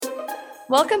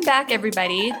Welcome back,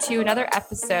 everybody, to another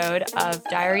episode of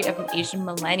Diary of an Asian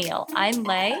Millennial. I'm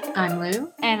Lei. I'm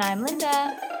Lou. And I'm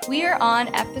Linda. We are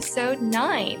on episode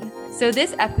 9. So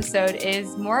this episode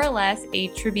is more or less a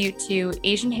tribute to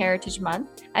Asian Heritage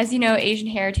Month. As you know, Asian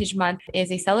Heritage Month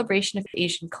is a celebration of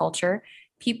Asian culture,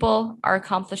 people, our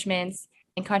accomplishments,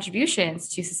 and contributions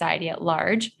to society at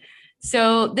large.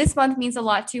 So this month means a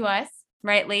lot to us,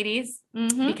 right, ladies?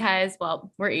 Because,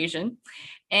 well, we're Asian.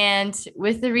 And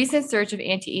with the recent surge of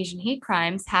anti-Asian hate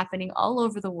crimes happening all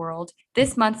over the world,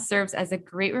 this month serves as a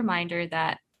great reminder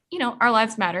that, our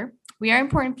lives matter. We are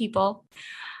important people.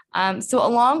 So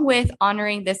along with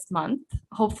honoring this month,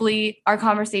 hopefully our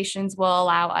conversations will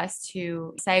allow us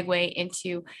to segue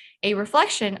into a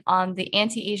reflection on the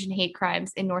anti-Asian hate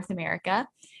crimes in North America,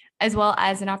 as well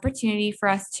as an opportunity for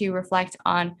us to reflect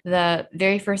on the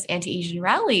very first anti-Asian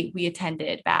rally we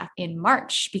attended back in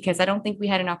March, because I don't think we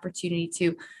had an opportunity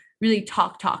to really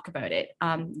talk about it.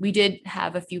 We did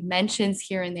have a few mentions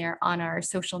here and there on our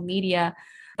social media,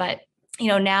 but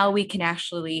now we can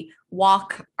actually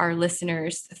walk our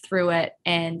listeners through it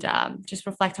and just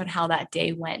reflect on how that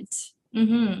day went.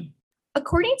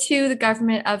 According to the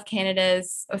Government of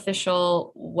Canada's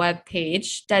official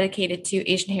webpage dedicated to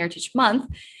Asian Heritage Month,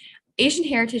 Asian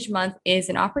Heritage Month is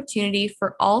an opportunity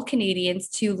for all Canadians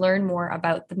to learn more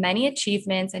about the many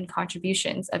achievements and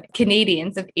contributions of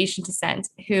Canadians of Asian descent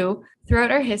who,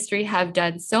 throughout our history, have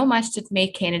done so much to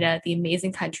make Canada the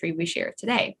amazing country we share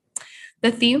today.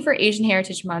 The theme for Asian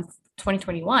Heritage Month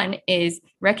 2021 is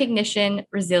recognition,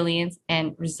 resilience,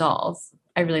 and resolve.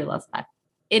 I really love that.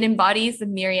 It embodies the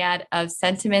myriad of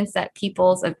sentiments that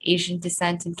peoples of Asian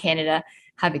descent in Canada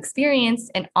have experienced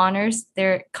and honors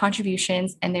their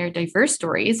contributions and their diverse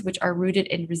stories, which are rooted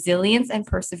in resilience and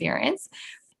perseverance.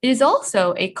 It is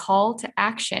also a call to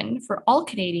action for all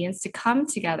Canadians to come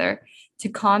together to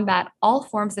combat all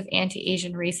forms of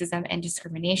anti-Asian racism and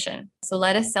discrimination. So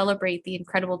let us celebrate the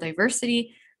incredible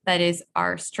diversity that is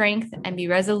our strength and be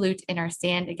resolute in our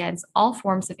stand against all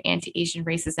forms of anti-Asian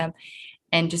racism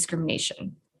and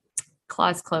discrimination.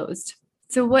 Clause closed.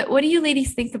 So what do you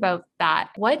ladies think about that?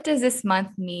 What does this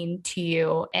month mean to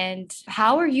you? And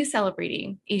how are you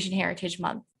celebrating Asian Heritage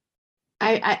Month?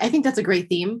 I think that's a great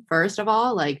theme, first of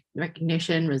all, like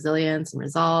recognition, resilience, and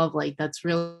resolve. Like that's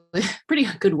really pretty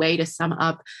good way to sum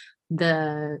up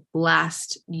the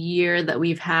last year that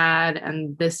we've had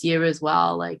and this year as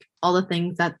well, like all the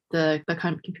things that the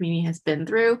community has been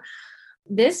through.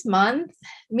 This month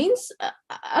means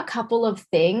a couple of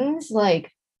things.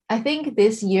 Like I think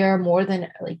this year, more than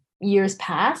like years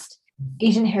past,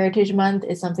 Asian Heritage Month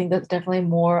is something that's definitely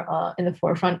more in the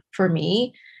forefront for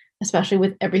me, especially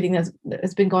with everything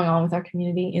that's been going on with our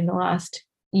community in the last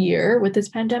year with this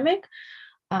pandemic.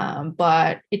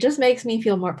 But it just makes me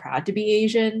feel more proud to be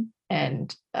Asian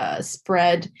and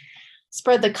spread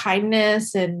the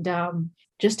kindness and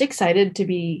just excited to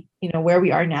be, where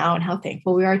we are now and how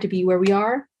thankful we are to be where we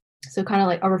are. So kind of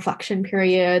like a reflection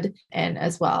period, and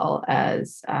as well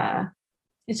as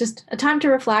it's just a time to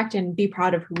reflect and be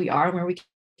proud of who we are and where we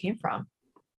came from.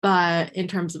 But in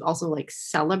terms of also like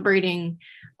celebrating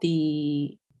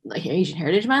the Asian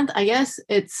Heritage Month, I guess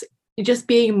it's just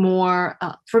being more,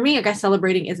 for me, I guess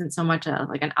celebrating isn't so much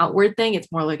like an outward thing.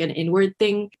 It's more like an inward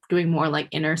thing, doing more like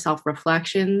inner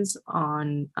self-reflections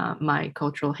on my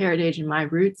cultural heritage and my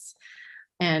roots,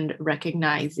 and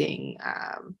recognizing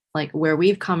like where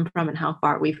we've come from and how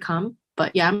far we've come.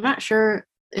 But yeah, I'm not sure.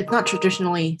 It's not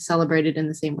traditionally celebrated in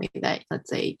the same way that, let's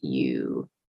say, you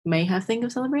may have think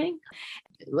of celebrating.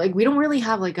 Like we don't really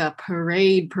have like a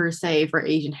parade per se for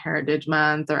Asian Heritage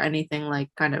Month or anything like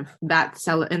kind of that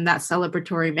in that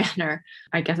celebratory manner.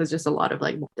 I guess it's just a lot of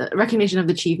like the recognition of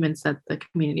the achievements that the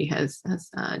community has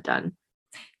done.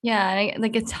 Yeah,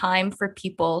 like a time for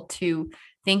people to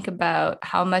think about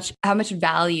how much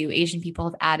value Asian people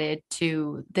have added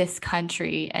to this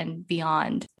country and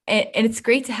beyond. And it's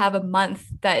great to have a month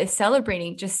that is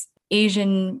celebrating just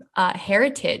Asian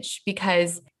heritage,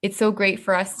 because it's so great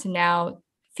for us to now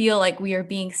feel like we are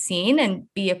being seen and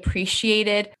be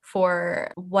appreciated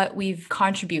for what we've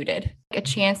contributed. A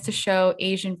chance to show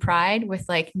Asian pride with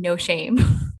like no shame.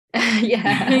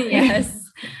 Yeah. Yes.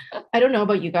 I don't know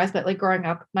about you guys, but like growing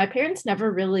up, my parents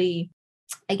never really,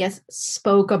 I guess,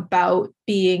 spoke about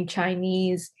being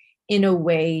Chinese in a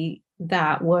way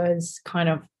that was kind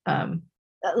of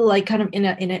in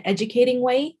an educating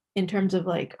way, in terms of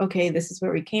like, okay, this is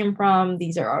where we came from.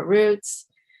 These are our roots.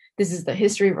 This is the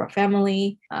history of our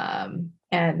family. And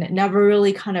never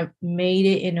really kind of made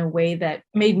it in a way that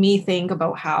made me think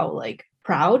about how like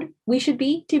proud we should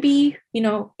be to be,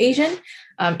 Asian.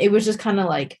 It was just kind of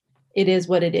like, it is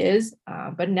what it is.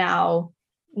 But now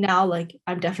now like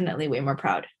I'm definitely way more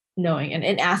proud knowing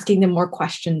and asking them more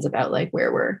questions about like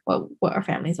where what our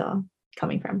families are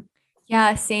coming from.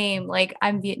 Yeah, same. Like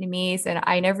I'm Vietnamese and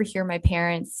I never hear my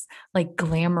parents like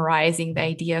glamorizing the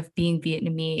idea of being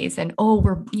Vietnamese and oh,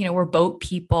 we're boat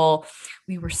people.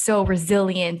 We were so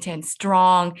resilient and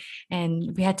strong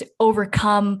and we had to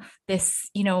overcome this,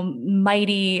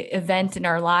 mighty event in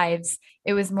our lives.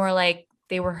 It was more like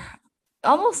they were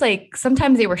almost like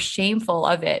sometimes they were shameful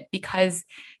of it because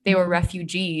they were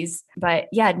refugees. But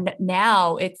yeah,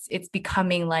 now it's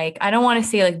becoming like I don't want to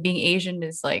say like being Asian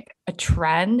is like a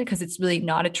trend because it's really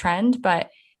not a trend,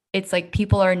 but it's like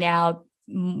people are now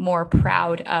more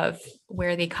proud of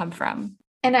where they come from.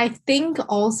 And I think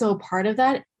also part of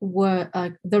that was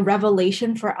the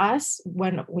revelation for us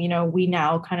when we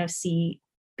now kind of see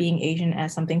being Asian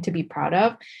as something to be proud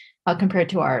of, compared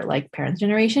to our like parents'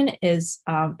 generation, is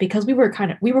because we were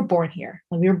born here,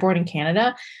 like we were born in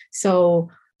Canada, so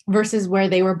versus where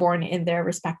they were born in their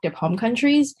respective home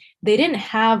countries, they didn't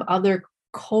have other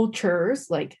cultures.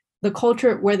 Like the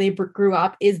culture where they grew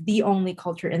up is the only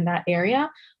culture in that area.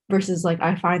 Versus like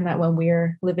I find that when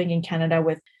we're living in Canada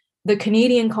with the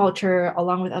Canadian culture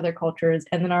along with other cultures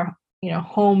and then our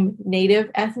home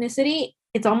native ethnicity,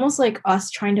 it's almost like us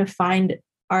trying to find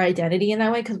our identity in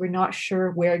that way because we're not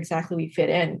sure where exactly we fit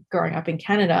in growing up in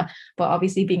Canada, but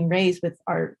obviously being raised with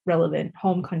our relevant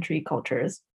home country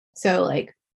cultures. So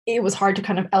like it was hard to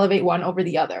kind of elevate one over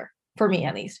the other, for me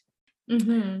at least.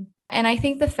 Mm-hmm. And I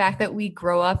think the fact that we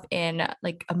grow up in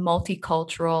like a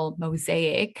multicultural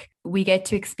mosaic, we get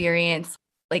to experience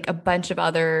like a bunch of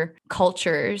other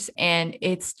cultures. And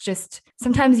it's just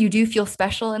sometimes you do feel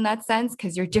special in that sense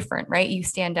because you're different, right? You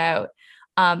stand out.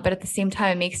 But at the same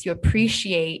time, it makes you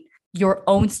appreciate your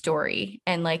own story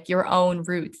and like your own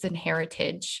roots and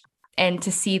heritage, and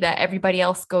to see that everybody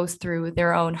else goes through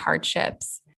their own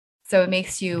hardships. So it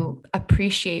makes you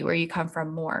appreciate where you come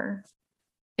from more.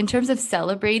 In terms of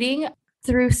celebrating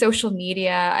through social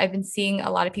media, I've been seeing a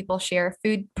lot of people share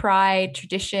food pride,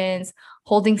 traditions,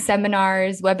 holding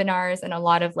seminars, webinars, and a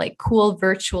lot of like cool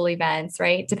virtual events,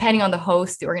 right? Depending on the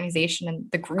host, the organization,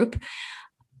 and the group.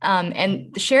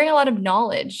 And sharing a lot of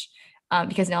knowledge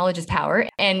because knowledge is power.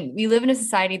 And we live in a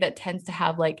society that tends to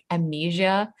have like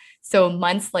amnesia. So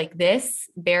months like this,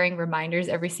 bearing reminders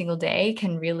every single day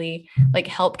can really like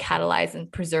help catalyze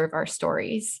and preserve our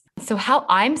stories. So how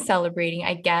I'm celebrating,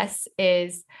 I guess,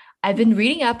 is I've been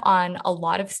reading up on a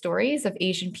lot of stories of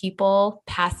Asian people,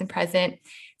 past and present,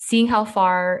 seeing how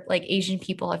far like Asian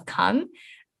people have come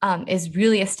is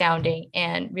really astounding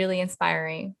and really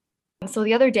inspiring. So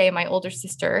the other day, my older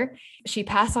sister, she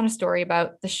passed on a story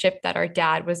about the ship that our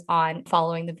dad was on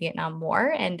following the Vietnam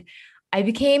War. And I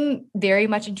became very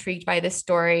much intrigued by this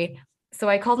story. So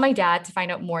I called my dad to find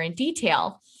out more in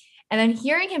detail. And then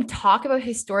hearing him talk about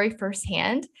his story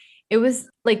firsthand, it was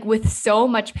like with so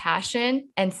much passion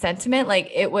and sentiment, like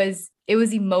it was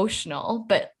emotional,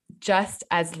 but just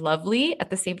as lovely at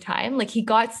the same time. Like he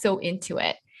got so into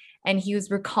it and he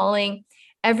was recalling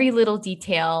every little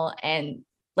detail. And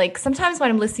like sometimes when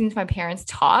I'm listening to my parents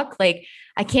talk, like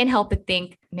I can't help but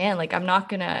think, man, like I'm not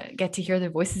gonna get to hear their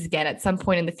voices again at some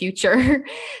point in the future.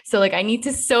 So like I need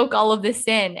to soak all of this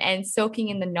in and soaking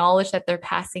in the knowledge that they're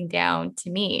passing down to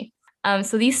me.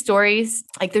 So these stories,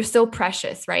 like they're so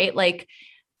precious, right? Like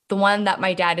the one that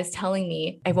my dad is telling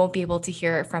me, I won't be able to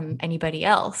hear it from anybody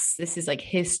else. This is like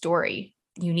his story,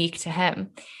 unique to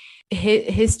him.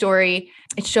 His story,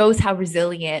 it shows how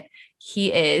resilient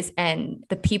he is and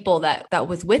the people that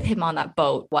was with him on that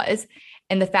boat was,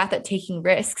 and the fact that taking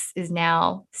risks is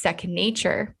now second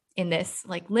nature in this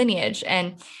like lineage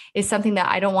and is something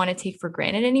that I don't want to take for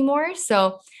granted anymore.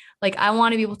 So like I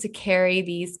want to be able to carry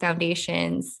these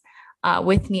foundations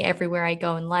with me everywhere I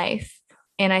go in life.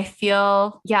 And I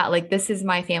feel, yeah, like this is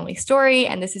my family story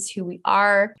and this is who we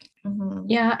are. Mm-hmm.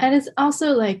 Yeah. And it's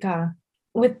also like,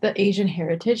 with the Asian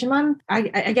Heritage Month,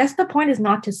 I guess the point is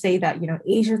not to say that,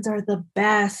 Asians are the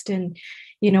best and,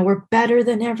 we're better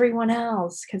than everyone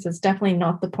else, because it's definitely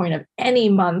not the point of any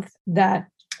month that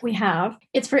we have.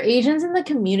 It's for Asians in the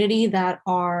community that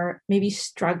are maybe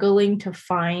struggling to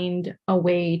find a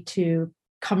way to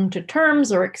come to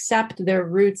terms or accept their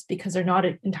roots because they're not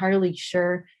entirely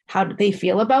sure how they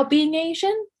feel about being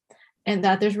Asian, and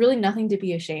that there's really nothing to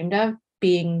be ashamed of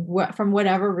being from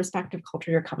whatever respective culture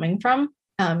you're coming from.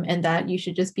 And that you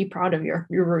should just be proud of your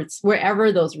roots,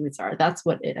 wherever those roots are. That's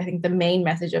what I think the main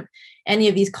message of any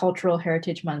of these cultural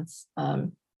heritage months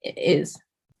is.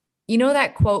 You know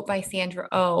that quote by Sandra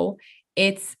Oh,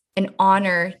 it's an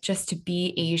honor just to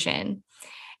be Asian.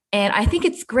 And I think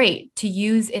it's great to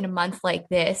use in a month like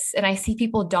this. And I see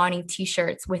people donning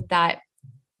t-shirts with that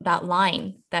that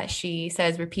line that she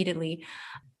says repeatedly,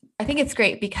 I think it's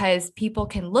great because people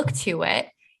can look to it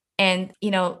and,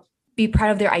 be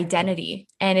proud of their identity.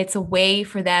 And it's a way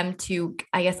for them to,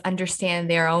 I guess, understand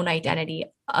their own identity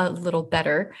a little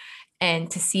better and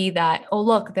to see that, oh,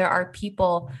 look, there are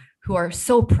people who are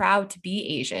so proud to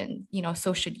be Asian,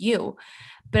 so should you.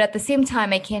 But at the same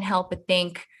time, I can't help but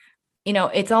think,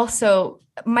 it's also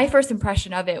my first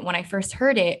impression of it when I first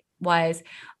heard it was,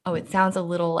 oh, it sounds a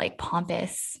little like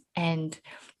pompous and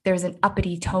there's an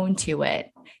uppity tone to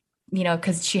it,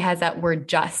 because she has that word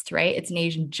just, right? It's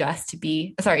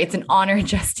it's an honor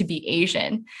just to be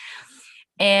Asian.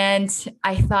 And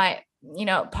I thought,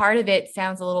 part of it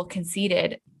sounds a little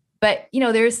conceited, but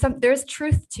there's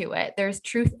truth to it. There's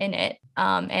truth in it.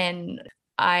 And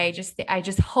I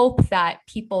just hope that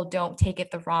people don't take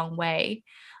it the wrong way,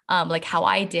 like how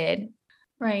I did.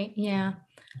 Right. Yeah.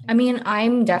 I mean,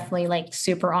 I'm definitely like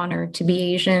super honored to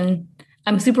be Asian.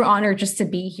 I'm super honored just to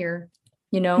be here,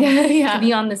 Yeah. to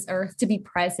be on this earth, to be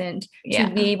present, Yeah.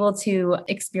 to be able to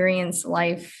experience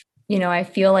life. I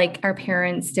feel like our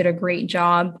parents did a great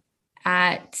job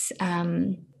at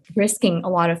risking a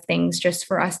lot of things just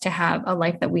for us to have a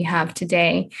life that we have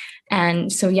today.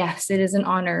 And so, yes, it is an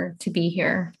honor to be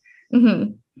here.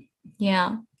 Mm-hmm.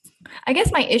 Yeah. I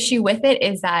guess my issue with it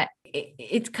is that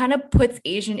it kind of puts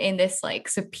Asian in this like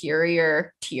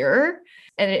superior tier,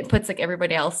 and it puts like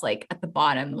everybody else like at the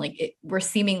bottom, like we're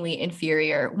seemingly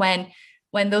inferior when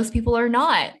those people are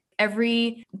not.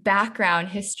 Every background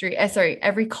history,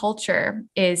 every culture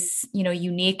is,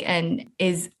 unique and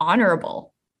is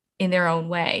honorable in their own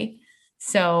way.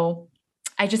 So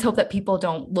I just hope that people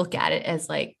don't look at it as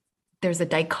like there's a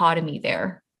dichotomy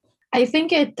there. I think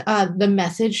the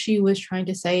message she was trying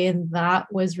to say in that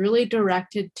was really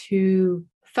directed to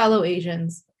fellow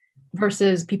Asians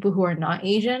versus people who are not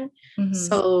Asian,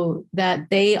 so that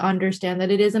they understand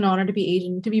that it is an honor to be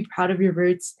Asian, to be proud of your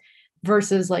roots,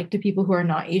 versus like to people who are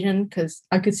not Asian, because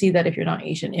I could see that if you're not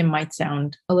Asian, it might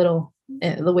sound a little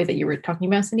the way that you were talking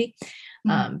about, Cindy.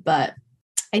 But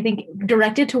I think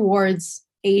directed towards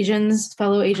Asians,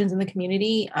 fellow Asians in the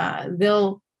community, I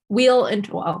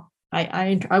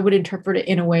would interpret it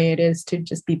in a way it is to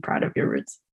just be proud of your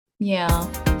roots. Yeah.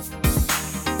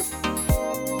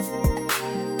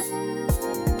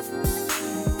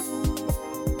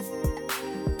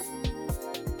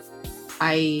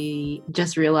 I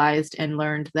just realized and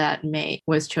learned that May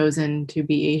was chosen to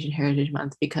be Asian Heritage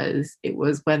Month because it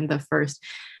was when the first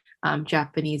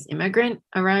Japanese immigrant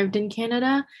arrived in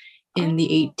Canada in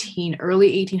the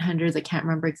early 1800s. I can't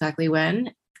remember exactly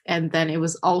when. And then it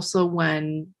was also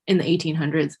when, in the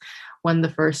 1800s, when the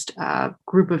first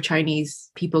group of Chinese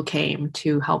people came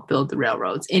to help build the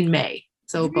railroads in May.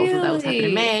 So both of those happened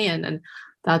in May, and then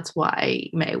that's why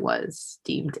May was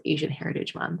deemed Asian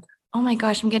Heritage Month. Oh my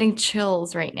gosh, I'm getting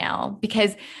chills right now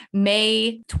because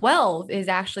May 12th is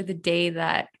actually the day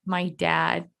that my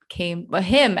dad came,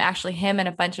 him and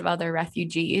a bunch of other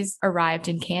refugees arrived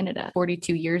in Canada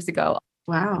 42 years ago.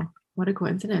 Wow. What a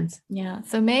coincidence. Yeah.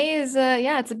 So May is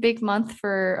it's a big month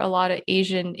for a lot of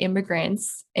Asian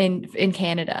immigrants in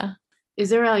Canada. Is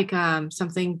there like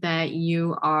something that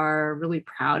you are really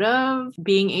proud of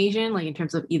being Asian, like in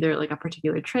terms of either like a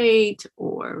particular trait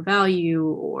or value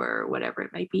or whatever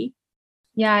it might be?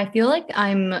 Yeah, I feel like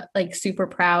I'm like super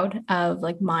proud of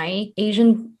like my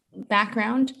Asian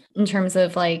background in terms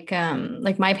of like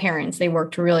my parents, they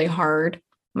worked really hard.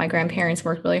 My grandparents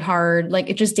worked really hard. Like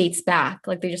it just dates back.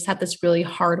 Like they just had this really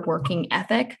hard working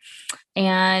ethic.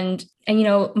 And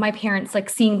my parents, like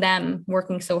seeing them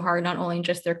working so hard, not only in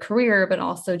just their career, but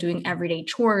also doing everyday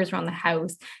chores around the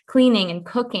house, cleaning and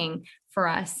cooking for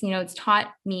us. It's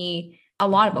taught me a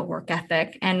lot about work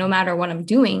ethic. And no matter what I'm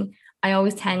doing, I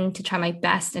always tend to try my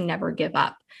best and never give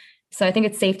up. So I think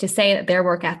it's safe to say that their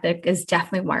work ethic is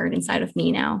definitely wired inside of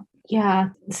me now. Yeah,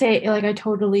 I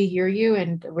totally hear you.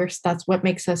 And that's what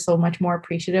makes us so much more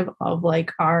appreciative of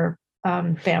like our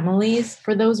families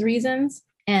for those reasons.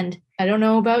 And I don't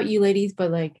know about you ladies, but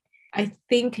like, I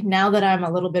think now that I'm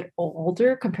a little bit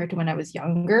older compared to when I was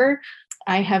younger,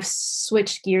 I have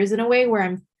switched gears in a way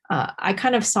where I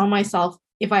kind of saw myself,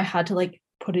 if I had to like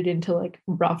put it into like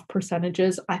rough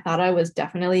percentages, I thought I was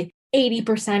definitely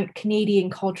 80% Canadian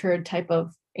culture type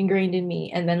of ingrained in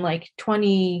me. And then like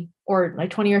 20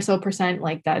 or so percent,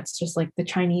 like that's just like the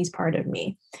Chinese part of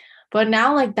me. But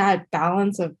now like that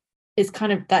balance of is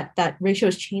kind of that ratio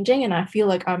is changing. And I feel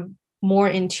like I'm more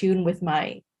in tune with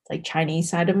my like Chinese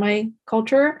side of my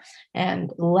culture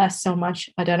and less so much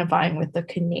identifying with the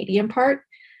Canadian part.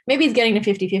 Maybe it's getting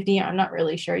to 50-50. I'm not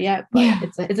really sure yet, but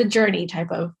it's a journey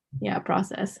type of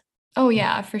process. Oh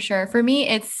yeah, for sure. For me,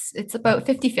 it's about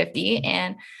 50-50.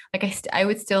 And like I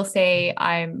would still say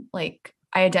I'm like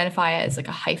I identify as like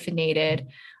I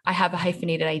have a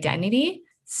hyphenated identity.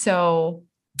 So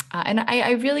and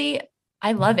I really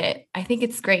I love it. I think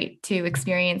it's great to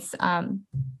experience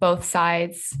both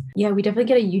sides. Yeah, we definitely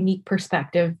get a unique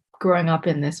perspective growing up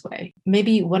in this way.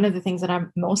 Maybe one of the things that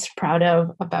I'm most proud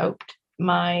of about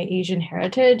my Asian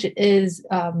heritage is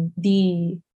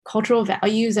the cultural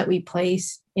values that we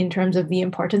place in terms of the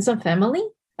importance of family.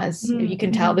 As you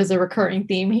can tell, there's a recurring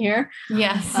theme here.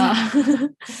 Yes.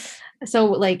 So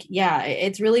like, yeah,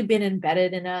 it's really been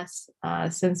embedded in us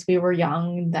since we were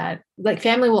young that like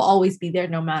family will always be there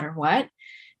no matter what.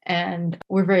 And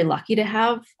we're very lucky to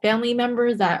have family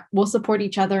members that will support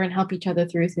each other and help each other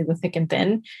through the thick and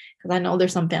thin. Because I know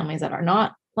there's some families that are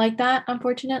not like that,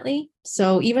 unfortunately.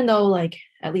 So even though like,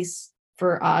 at least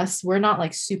for us, we're not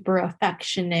like super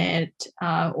affectionate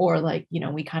or like, you know,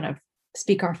 we kind of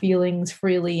speak our feelings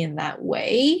freely in that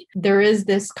way, there is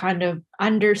this kind of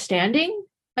understanding,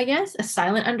 I guess, a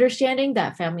silent understanding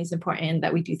that family is important,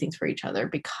 that we do things for each other,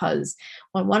 because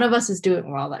when one of us is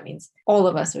doing well, that means all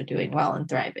of us are doing well and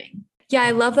thriving. Yeah,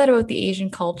 I love that about the Asian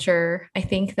culture. I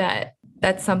think that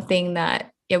that's something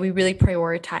that, yeah, we really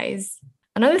prioritize.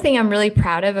 Another thing I'm really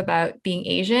proud of about being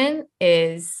Asian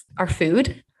is our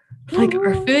food. Like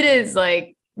our food is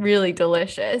like really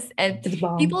delicious. And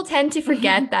people tend to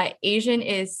forget that Asian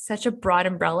is such a broad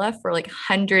umbrella for like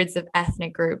hundreds of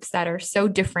ethnic groups that are so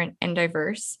different and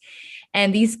diverse.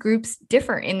 And these groups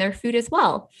differ in their food as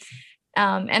well.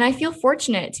 And I feel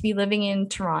fortunate to be living in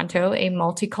Toronto, a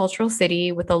multicultural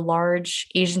city with a large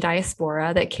Asian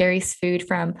diaspora that carries food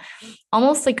from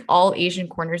almost like all Asian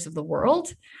corners of the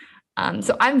world.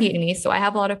 So I'm Vietnamese, so I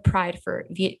have a lot of pride for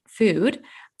Viet food.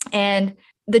 And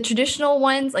the traditional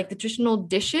ones, like the traditional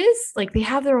dishes, like they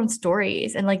have their own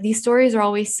stories. And like these stories are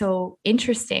always so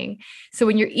interesting. So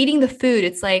when you're eating the food,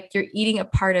 it's like you're eating a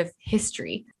part of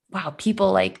history. Wow,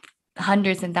 people like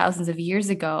hundreds and thousands of years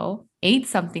ago ate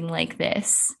something like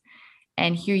this.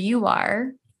 And here you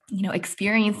are, you know,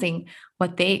 experiencing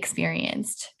what they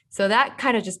experienced. So that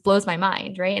kind of just blows my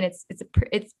mind, right? And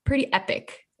it's pretty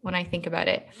epic when I think about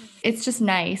it. It's just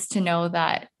nice to know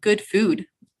that good food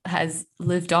has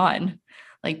lived on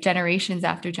like generations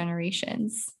after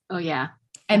generations. Oh yeah.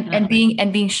 And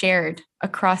being shared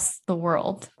across the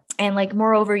world. And like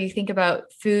moreover, you think about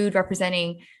food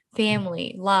representing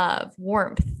family, love,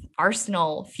 warmth,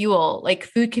 arsenal, fuel. Like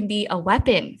food can be a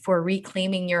weapon for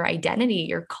reclaiming your identity,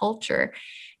 your culture.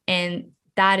 And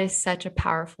that is such a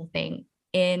powerful thing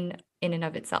in and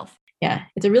of itself. Yeah,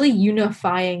 it's a really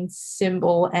unifying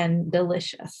symbol and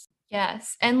delicious.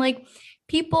 Yes. And like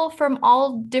people from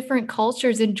all different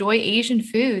cultures enjoy Asian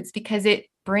foods because it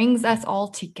brings us all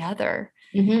together.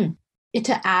 Mm-hmm.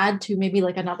 To add to maybe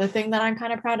like another thing that I'm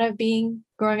kind of proud of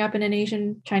growing up in an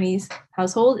Asian Chinese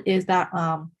household is that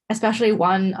especially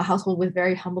a household with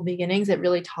very humble beginnings, it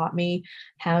really taught me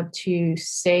how to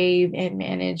save and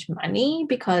manage money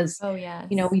because,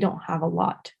 you know, we don't have a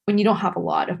lot. When you don't have a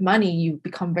lot of money, you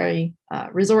become very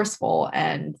resourceful,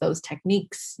 and those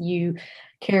techniques you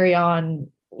carry on,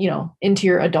 you know, into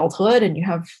your adulthood, and you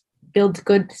have built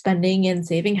good spending and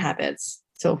saving habits.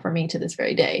 So for me to this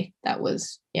very day, that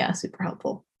was, super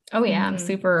helpful. Oh yeah. I'm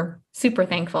super, super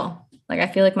thankful. Like, I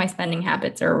feel like my spending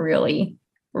habits are really,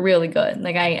 really good.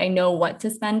 Like I know what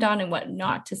to spend on and what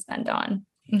not to spend on.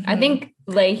 Mm-hmm. I think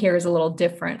Lay here is a little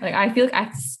different. Like, I feel like I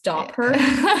have to stop her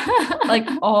like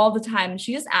all the time.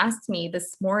 She just asked me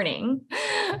this morning,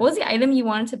 what was the item you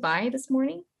wanted to buy this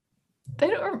morning?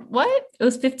 What? It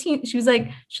was 15. She was like,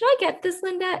 should I get this,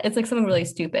 Linda? It's like something really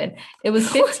stupid. It was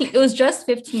 15. It was just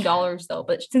 $15 though.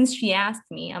 But since she asked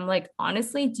me, I'm like,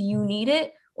 honestly, do you need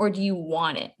it or do you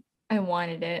want it? I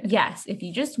wanted it. Yes. If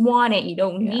you just want it, you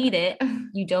don't need it.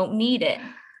 You don't need it.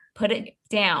 Put it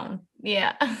down.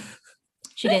 Yeah.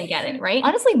 She didn't get it, right?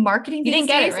 Honestly, marketing. You didn't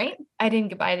get it, right? I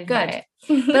didn't buy it.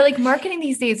 But like marketing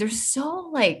these days, they're so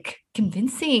like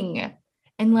convincing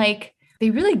and like they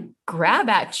really grab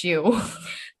at you.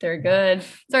 They're good.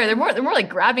 Sorry, they're more like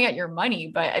grabbing at your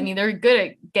money, but I mean, they're good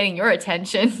at getting your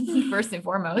attention first and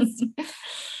foremost.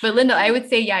 But Linda, I would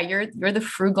say, yeah, you're the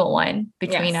frugal one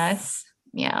between us.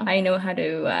 Yeah. I know how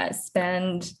to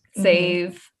spend, save.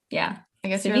 Mm-hmm. Yeah. I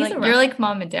guess you're like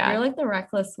mom and dad. You're like the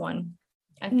reckless one.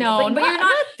 No, but you're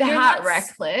not that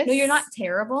reckless. No, you're not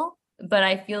terrible, but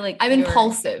I feel like I'm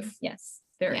impulsive. Yes.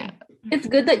 Very. Yeah. It's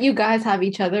good that you guys have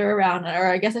each other around, or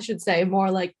I guess I should say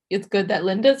more like it's good that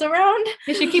Linda's around.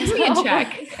 She keeps me in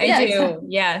check. I do.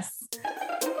 Yes.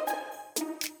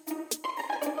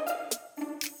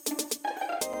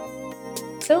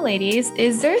 So ladies,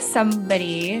 is there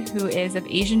somebody who is of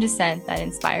Asian descent that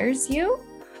inspires you?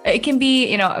 It can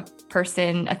be, a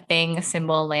person, a thing, a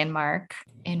symbol, a landmark,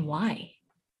 and why?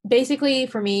 Basically,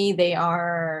 for me, they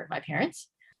are my parents.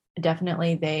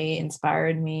 Definitely, they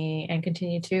inspired me and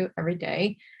continue to every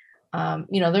day.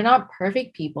 They're not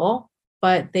perfect people,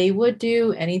 but they would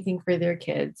do anything for their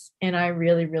kids. And I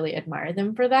really, really admire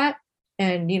them for that.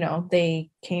 And, they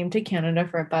came to Canada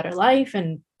for a better life.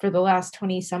 And for the last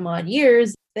 20 some odd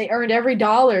years, they earned every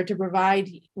dollar to provide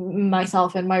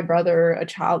myself and my brother a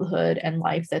childhood and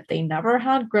life that they never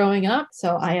had growing up.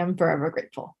 So I am forever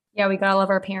grateful. Yeah, we gotta love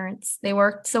our parents. They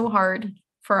worked so hard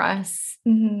for us.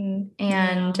 Mm-hmm.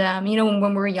 And,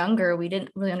 when we were younger, we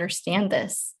didn't really understand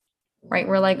this, right?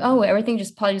 We're like, oh, everything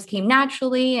probably just came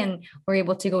naturally, and we're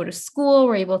able to go to school.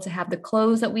 We're able to have the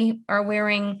clothes that we are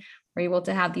wearing. We're able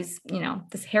to have these,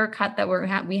 this haircut that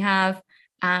we have.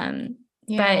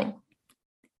 But,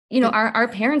 our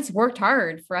parents worked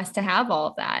hard for us to have all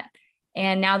of that.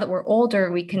 And now that we're older,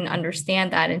 we can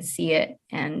understand that and see it.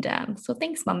 And so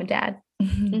thanks, Mom and Dad.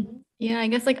 Mm-hmm. Yeah, I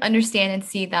guess understand and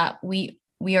see that we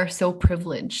are so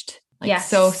privileged. Yes.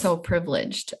 So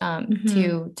privileged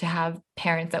to have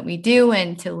parents that we do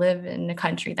and to live in the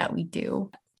country that we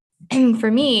do. And for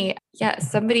me,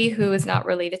 somebody who is not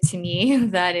related to me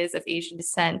that is of Asian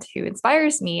descent who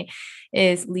inspires me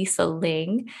is Lisa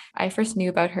Ling. I first knew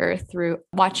about her through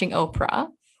watching Oprah.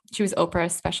 She was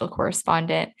Oprah's special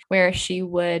correspondent, where she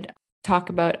would talk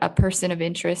about a person of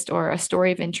interest or a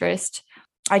story of interest.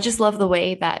 I just love the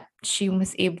way that she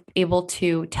was able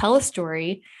to tell a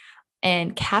story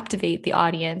and captivate the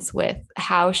audience with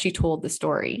how she told the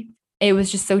story. It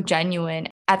was just so genuine.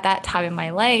 At that time in my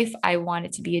life, I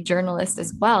wanted to be a journalist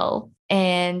as well.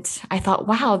 And I thought,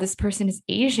 wow, this person is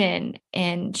Asian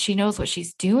and she knows what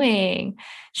she's doing.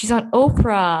 She's on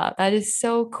Oprah. That is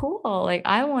so cool.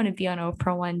 I want to be on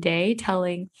Oprah one day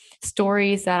telling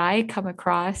stories that I come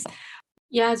across.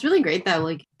 Yeah, it's really great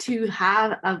though, to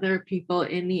have other people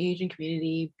in the Asian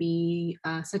community be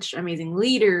such amazing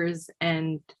leaders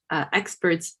and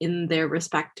experts in their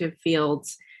respective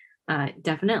fields.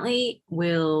 Definitely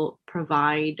will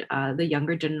provide the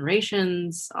younger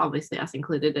generations, obviously us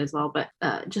included as well, but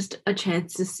just a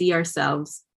chance to see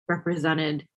ourselves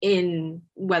represented in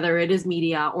whether it is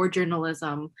media or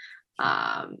journalism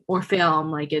or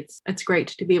film. It's great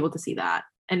to be able to see that,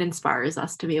 and inspires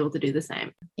us to be able to do the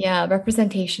same. Yeah,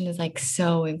 representation is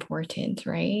so important,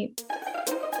 right?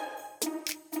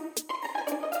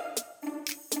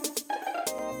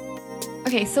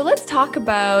 Okay, so let's talk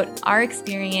about our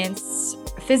experience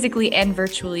physically and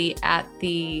virtually at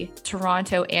the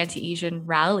Toronto Anti-Asian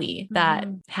rally that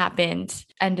happened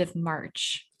end of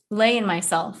March. Lay and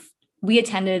myself, we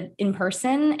attended in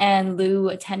person and Lou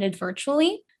attended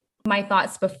virtually. My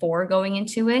thoughts before going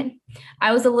into it,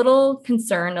 I was a little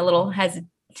concerned, a little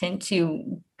hesitant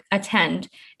to attend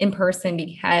in person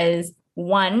because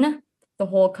one, the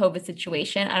whole COVID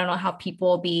situation, I don't know how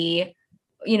people will be,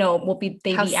 will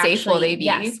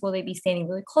they be standing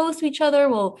really close to each other?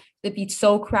 Will it be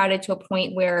so crowded to a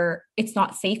point where it's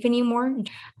not safe anymore?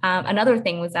 Another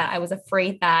thing was that I was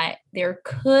afraid that there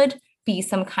could be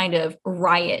some kind of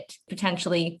riot,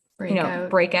 potentially,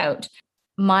 break out.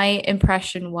 My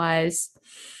impression was,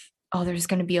 there's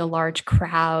going to be a large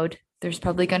crowd. There's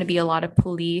probably going to be a lot of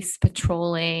police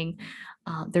patrolling.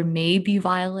 There may be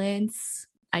violence.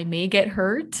 I may get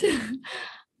hurt.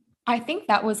 I think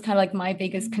that was kind of my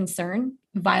biggest concern,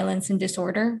 violence and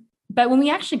disorder. But when we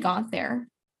actually got there,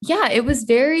 it was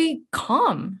very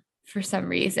calm for some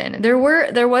reason. There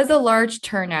was a large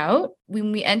turnout.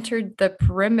 When we entered the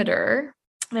perimeter,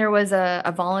 there was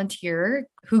a volunteer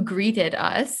who greeted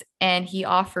us and he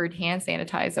offered hand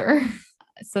sanitizer.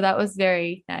 So that was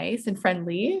very nice and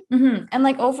friendly. Mm-hmm.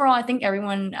 And overall, I think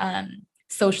everyone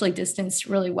socially distanced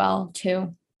really well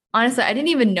too. Honestly, I didn't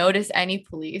even notice any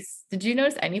police. Did you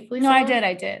notice any police? No, I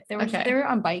did. They were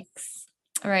on bikes.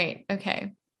 Right.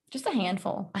 Okay. Just a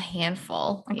handful.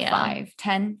 5,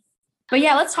 10. But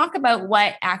let's talk about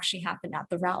what actually happened at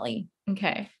the rally.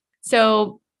 Okay.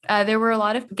 So there were a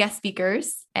lot of guest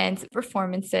speakers and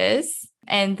performances,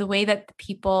 and the way that the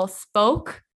people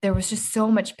spoke, there was just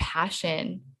so much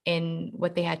passion in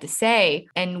what they had to say.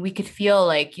 And we could feel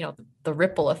the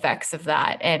ripple effects of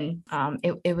that. And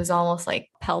it was almost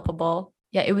palpable.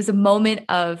 Yeah, it was a moment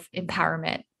of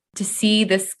empowerment to see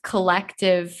this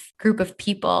collective group of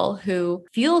people who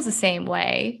feels the same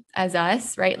way as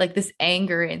us, right? This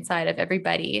anger inside of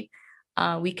everybody.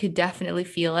 We could definitely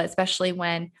feel it, especially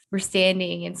when we're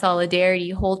standing in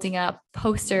solidarity, holding up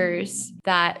posters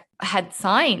that had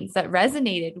signs that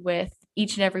resonated with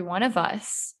each and every one of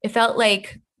us. It felt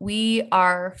like we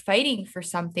are fighting for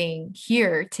something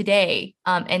here today,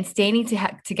 and standing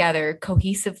together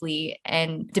cohesively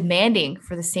and demanding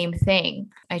for the same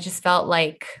thing. I just felt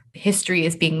like history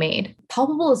is being made.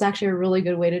 Palpable is actually a really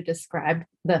good way to describe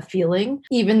the feeling.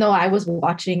 Even though I was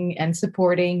watching and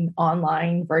supporting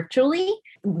online virtually,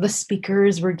 the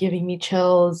speakers were giving me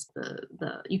chills.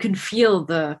 You can feel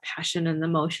the passion and the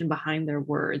emotion behind their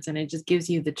words, and it just gives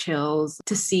you the chills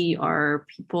to see our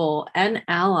people and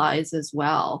allies as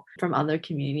well from other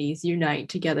communities unite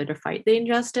together to fight the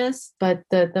injustice. But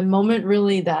the moment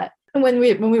really that when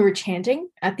we were chanting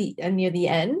at the near the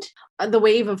end, the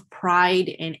wave of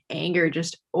pride and anger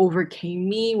just overcame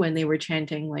me when they were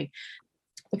chanting, like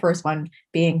the first one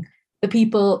being, "The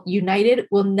people united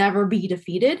will never be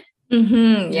defeated."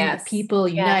 Yes. The people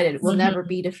united will never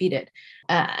be defeated.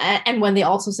 And when they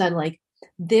also said, like,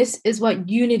 this is what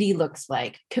unity looks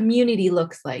like, community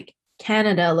looks like,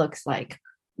 Canada looks like.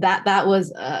 That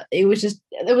was it was just,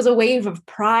 there was a wave of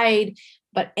pride,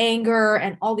 but anger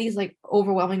and all these like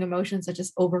overwhelming emotions that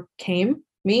just overcame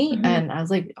me. And I was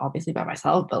like, obviously by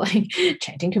myself, but like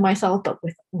chanting to myself, but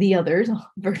with the others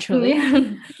virtually.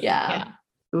 Yeah.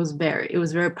 It was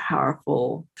very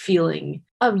powerful feeling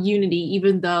of unity.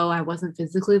 Even though I wasn't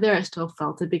physically there, I still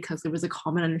felt it because there was a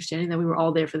common understanding that we were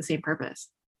all there for the same purpose.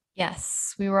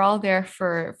 Yes, we were all there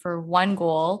for one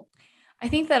goal. I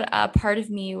think that a part of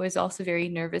me was also very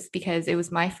nervous because it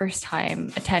was my first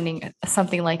time attending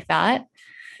something like that,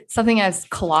 something as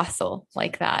colossal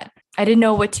like that. I didn't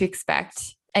know what to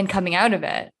expect. And coming out of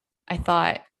it, I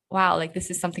thought, wow, like this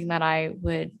is something that I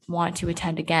would want to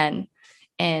attend again.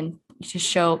 And to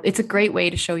show, it's a great way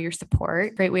to show your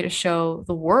support, great way to show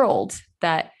the world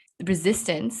that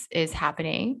resistance is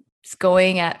happening. It's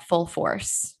going at full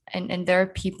force. And there are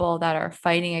people that are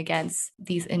fighting against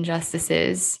these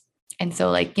injustices. And so,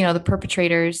 like, you know, the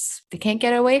perpetrators, they can't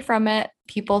get away from it.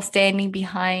 People standing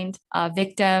behind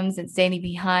victims and standing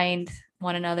behind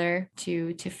one another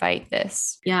to fight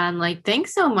this. Yeah, and like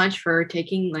thanks so much for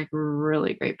taking like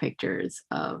really great pictures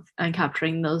of and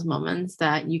capturing those moments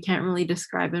that you can't really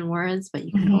describe in words, but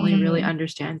you can only really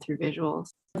understand through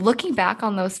visuals. Looking back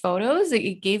on those photos,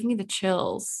 it gave me the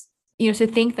chills, you know, to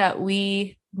think that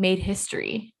we made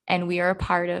history and we are a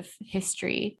part of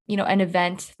history. You know, an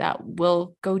event that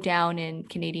will go down in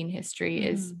Canadian history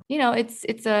is, you know, it's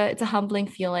a humbling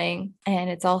feeling. And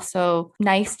it's also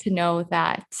nice to know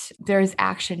that there's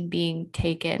action being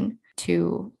taken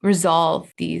to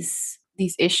resolve these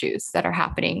issues that are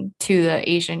happening to the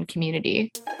Asian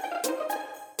community.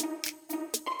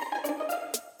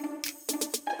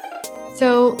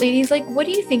 So, ladies, like, what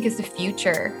do you think is the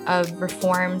future of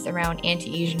reforms around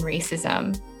anti-Asian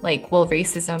racism? Like, will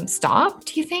racism stop,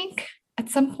 do you think, at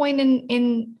some point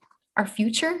in our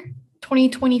future?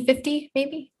 2020, 50,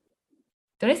 maybe?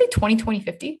 Did I say 2020,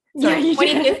 50? Sorry, Yeah,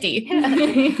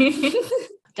 2050.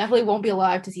 Definitely won't be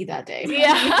alive to see that day.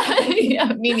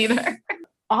 Yeah, me neither.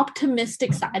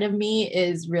 Optimistic side of me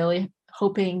is really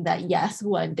hoping that yes,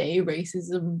 one day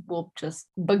racism will just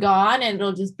be gone and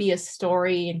it'll just be a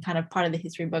story and kind of part of the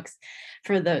history books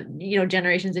for the, you know,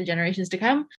 generations and generations to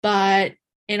come. But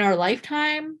in our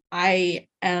lifetime, I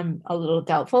am a little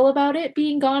doubtful about it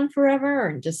being gone forever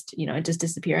or just, you know, just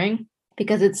disappearing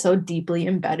because it's so deeply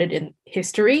embedded in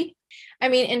history. I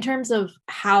mean, in terms of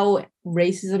how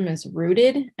racism is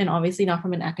rooted, and obviously not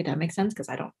from an academic sense, because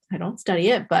I don't study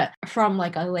it, but from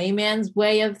like a layman's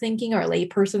way of thinking or a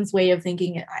layperson's way of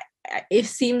thinking, it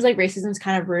seems like racism is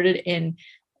kind of rooted in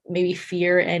maybe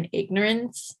fear and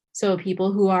ignorance. So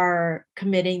people who are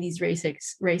committing these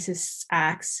racist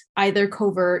acts, either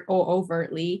covert or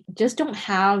overtly, just don't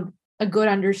have a good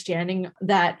understanding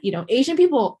that, you know, Asian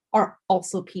people are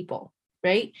also people,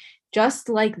 right? Just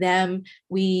like them,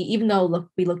 even though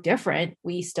we look different,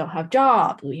 we still have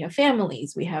jobs, we have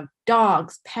families, we have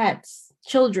dogs, pets,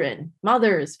 children,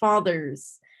 mothers,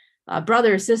 fathers,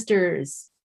 brothers, sisters.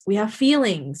 We have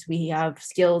feelings, we have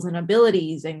skills and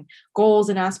abilities and goals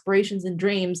and aspirations and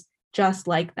dreams just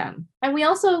like them. And we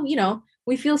also, you know,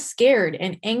 we feel scared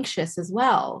and anxious as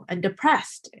well and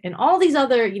depressed and all these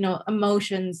other, you know,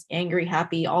 emotions, angry,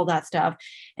 happy, all that stuff.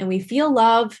 And we feel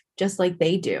love just like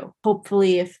they do.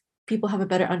 Hopefully, if people have a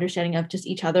better understanding of just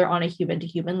each other on a human to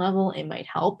human level, it might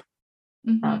help.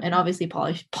 And obviously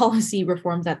policy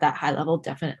reforms at that high level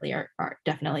definitely are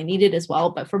definitely needed as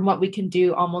well. But from what we can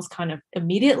do almost kind of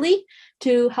immediately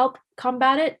to help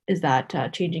combat it is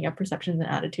that changing of perceptions and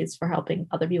attitudes for helping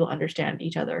other people understand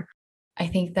each other. I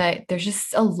think that there's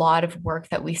just a lot of work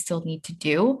that we still need to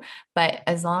do. But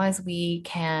as long as we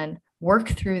can work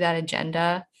through that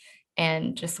agenda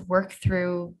and just work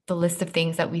through the list of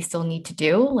things that we still need to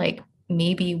do, like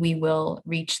maybe we will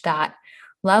reach that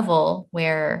level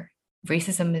where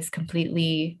racism is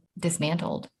completely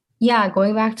dismantled. Yeah,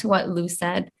 going back to what Lou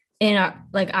said, in our,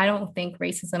 like, I don't think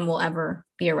racism will ever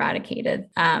be eradicated.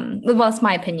 Well, that's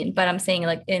my opinion, but I'm saying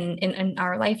like in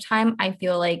our lifetime, I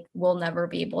feel like we'll never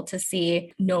be able to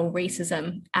see no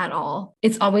racism at all. I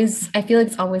feel like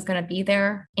it's always going to be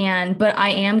there. But I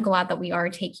am glad that we are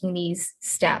taking these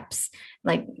steps.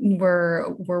 Like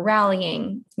we're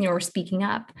rallying, we're speaking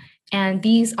up, and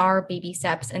these are baby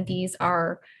steps, and these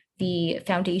are the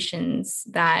foundations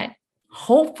that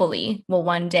hopefully will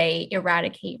one day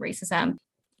eradicate racism.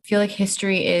 I feel like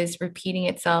history is repeating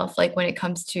itself, like when it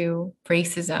comes to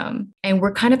racism. And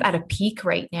we're kind of at a peak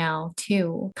right now,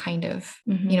 too, kind of,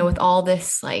 with all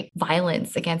this like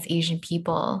violence against Asian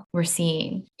people we're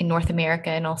seeing in North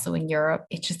America and also in Europe.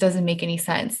 It just doesn't make any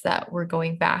sense that we're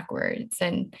going backwards.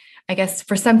 And I guess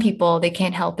for some people, they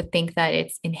can't help but think that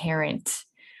it's inherent,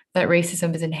 that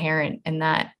racism is inherent, and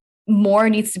that more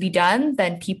needs to be done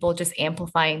than people just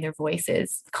amplifying their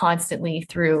voices constantly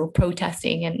through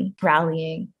protesting and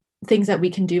rallying. Things that we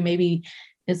can do maybe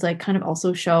is like kind of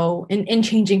also show in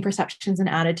changing perceptions and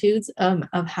attitudes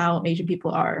of how Asian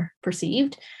people are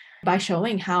perceived by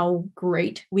showing how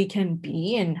great we can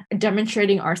be and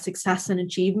demonstrating our success and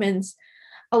achievements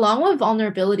along with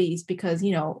vulnerabilities, because,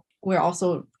 we're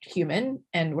also human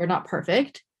and we're not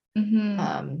perfect.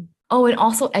 And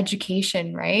also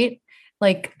education, right?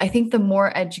 Like, I think the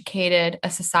more educated a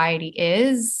society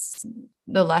is,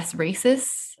 the less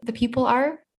racist the people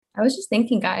are. I was just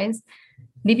thinking, guys,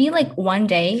 maybe like one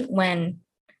day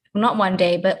not one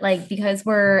day, but like, because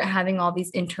we're having all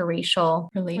these interracial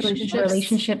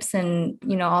relationships and,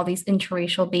 all these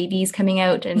interracial babies coming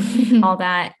out and all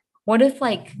that. What if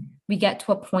like we get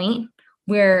to a point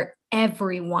where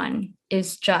everyone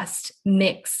is just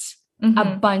mixed, a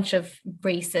bunch of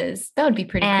races? That would be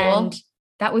pretty cool.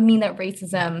 That would mean that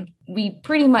racism, we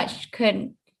pretty much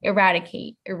could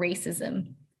eradicate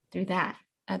racism through that.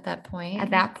 At that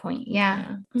point,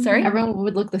 yeah. Sorry? Everyone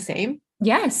would look the same?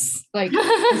 Yes. Like,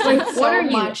 it's like so what are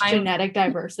much genetic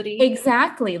diversity?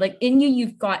 Exactly. Like in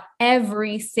you've got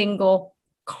every single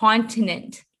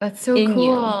continent. That's so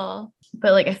cool.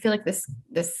 But like, I feel like this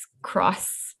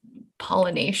cross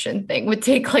pollination thing would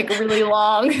take like really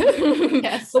long.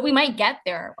 Yes. But we might get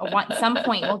there. At some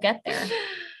point we'll get there.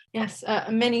 Yes,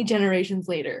 many generations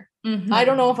later. I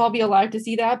don't know if I'll be alive to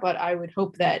see that, but I would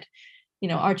hope that,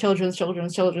 our children's will be able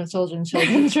to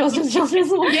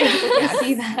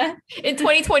see that. In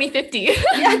 2050.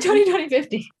 Yeah,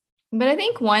 2050. But I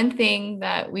think one thing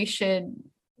that we should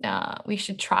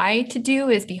try to do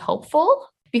is be hopeful.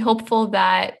 Be hopeful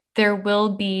that there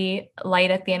will be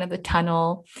light at the end of the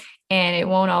tunnel, and it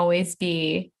won't always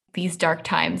be these dark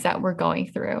times that we're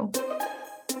going through.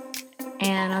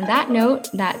 And on that note,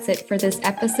 that's it for this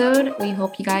episode. We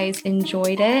hope you guys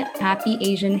enjoyed it. Happy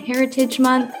Asian Heritage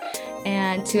Month.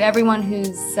 And to everyone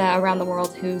who's around the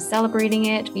world who's celebrating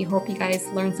it, we hope you guys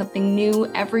learn something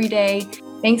new every day.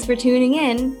 Thanks for tuning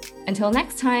in. Until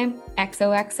next time,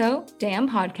 XOXO Damn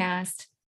Podcast.